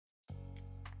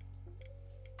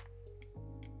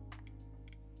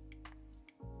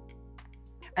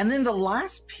And then the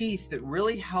last piece that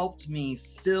really helped me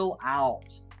fill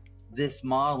out this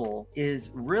model is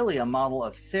really a model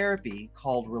of therapy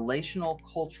called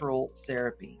Relational-Cultural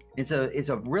therapy. It's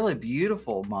a really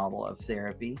beautiful model of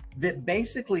therapy that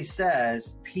basically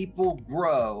says people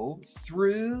grow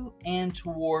through and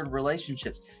toward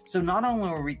relationships. So not only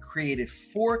are we created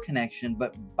for connection,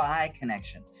 but by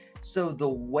connection. So the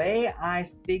way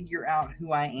I figure out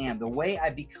who I am, the way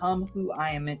I become who I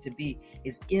am meant to be,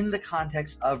 is in the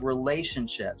context of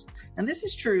relationships. And this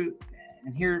is true,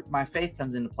 and here my faith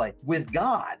comes into play, with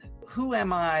God. Who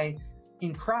am I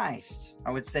in Christ?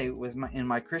 I would say in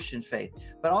my Christian faith,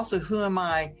 but also who am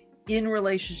I in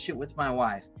relationship with my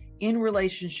wife, in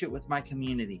relationship with my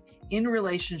community, in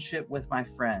relationship with my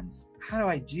friends? How do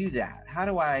I do that? How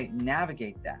do I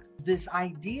navigate that? This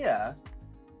idea,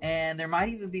 and there might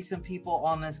even be some people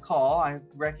on this call, I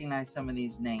recognize some of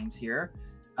these names here,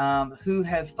 who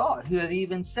have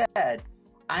even said,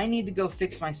 I need to go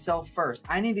fix myself first.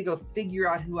 I need to go figure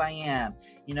out who I am.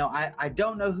 You know, I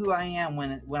don't know who I am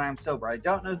when I'm sober. I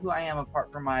don't know who I am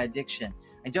apart from my addiction.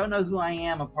 I don't know who I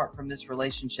am apart from this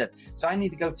relationship. So I need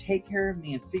to go take care of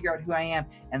me and figure out who I am.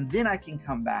 And then I can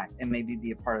come back and maybe be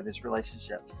a part of this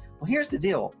relationship. Well, here's the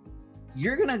deal.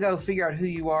 You're going to go figure out who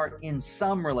you are in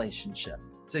some relationship.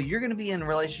 So you're going to be in a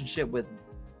relationship with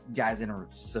guys in a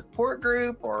support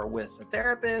group or with a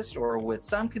therapist or with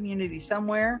some community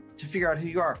somewhere to figure out who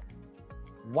you are.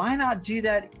 Why not do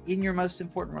that in your most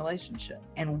important relationship?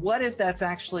 And what if that's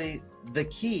actually the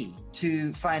key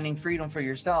to finding freedom for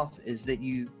yourself, is that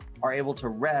you are able to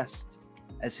rest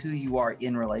as who you are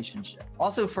in relationship?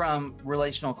 Also from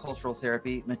relational cultural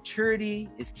therapy, maturity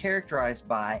is characterized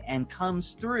by and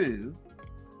comes through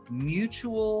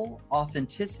mutual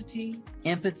authenticity,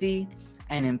 empathy,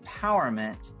 and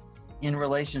empowerment in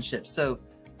relationships. So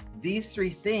these three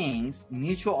things,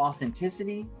 mutual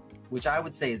authenticity, which I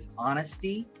would say is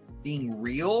honesty, being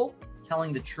real,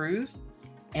 telling the truth,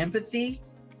 empathy,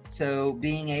 so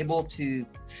being able to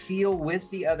feel with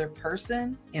the other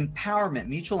person, empowerment,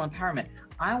 mutual empowerment.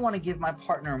 I want to give my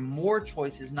partner more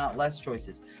choices, not less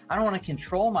choices. I don't want to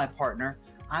control my partner.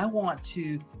 I want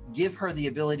to give her the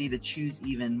ability to choose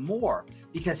even more,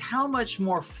 because how much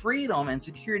more freedom and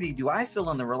security do I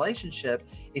feel in the relationship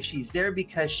if she's there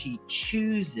because she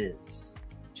chooses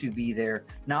to be there,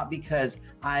 not because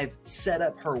I've set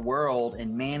up her world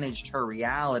and managed her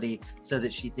reality so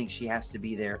that she thinks she has to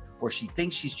be there, or she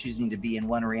thinks she's choosing to be in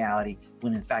one reality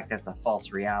when in fact that's a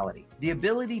false reality. The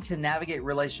ability to navigate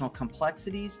relational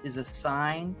complexities is a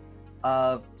sign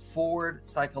of forward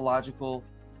psychological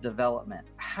development.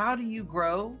 How do you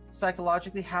grow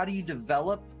psychologically? How do you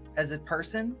develop as a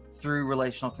person? Through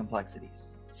relational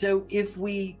complexities. So if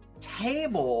we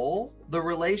table the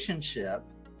relationship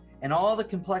and all the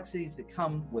complexities that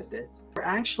come with it, we're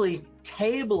actually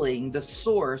tabling the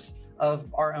source of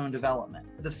our own development.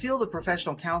 The field of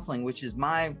professional counseling, which is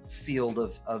my field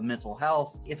of mental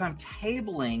health, if I'm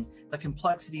tabling the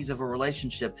complexities of a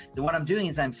relationship, then what I'm doing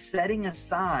is I'm setting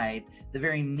aside the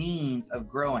very means of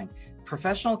growing.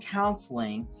 Professional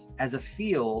counseling as a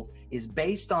field is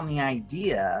based on the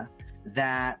idea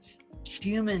that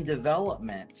human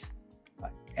development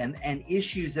and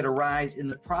issues that arise in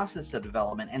the process of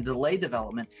development and delayed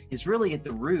development is really at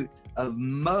the root of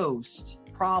most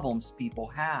problems people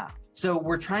have. So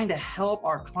we're trying to help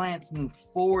our clients move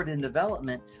forward in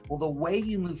development. Well, the way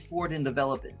you move forward in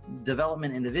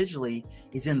development individually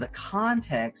is in the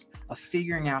context of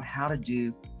figuring out how to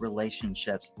do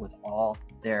relationships with all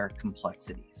their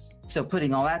complexities. So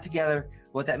putting all that together,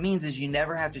 what that means is you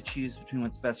never have to choose between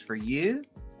what's best for you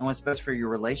and what's best for your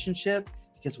relationship,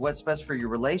 because what's best for your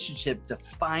relationship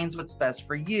defines what's best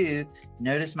for you.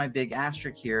 Notice my big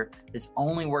asterisk here. This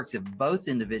only works if both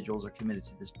individuals are committed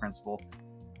to this principle.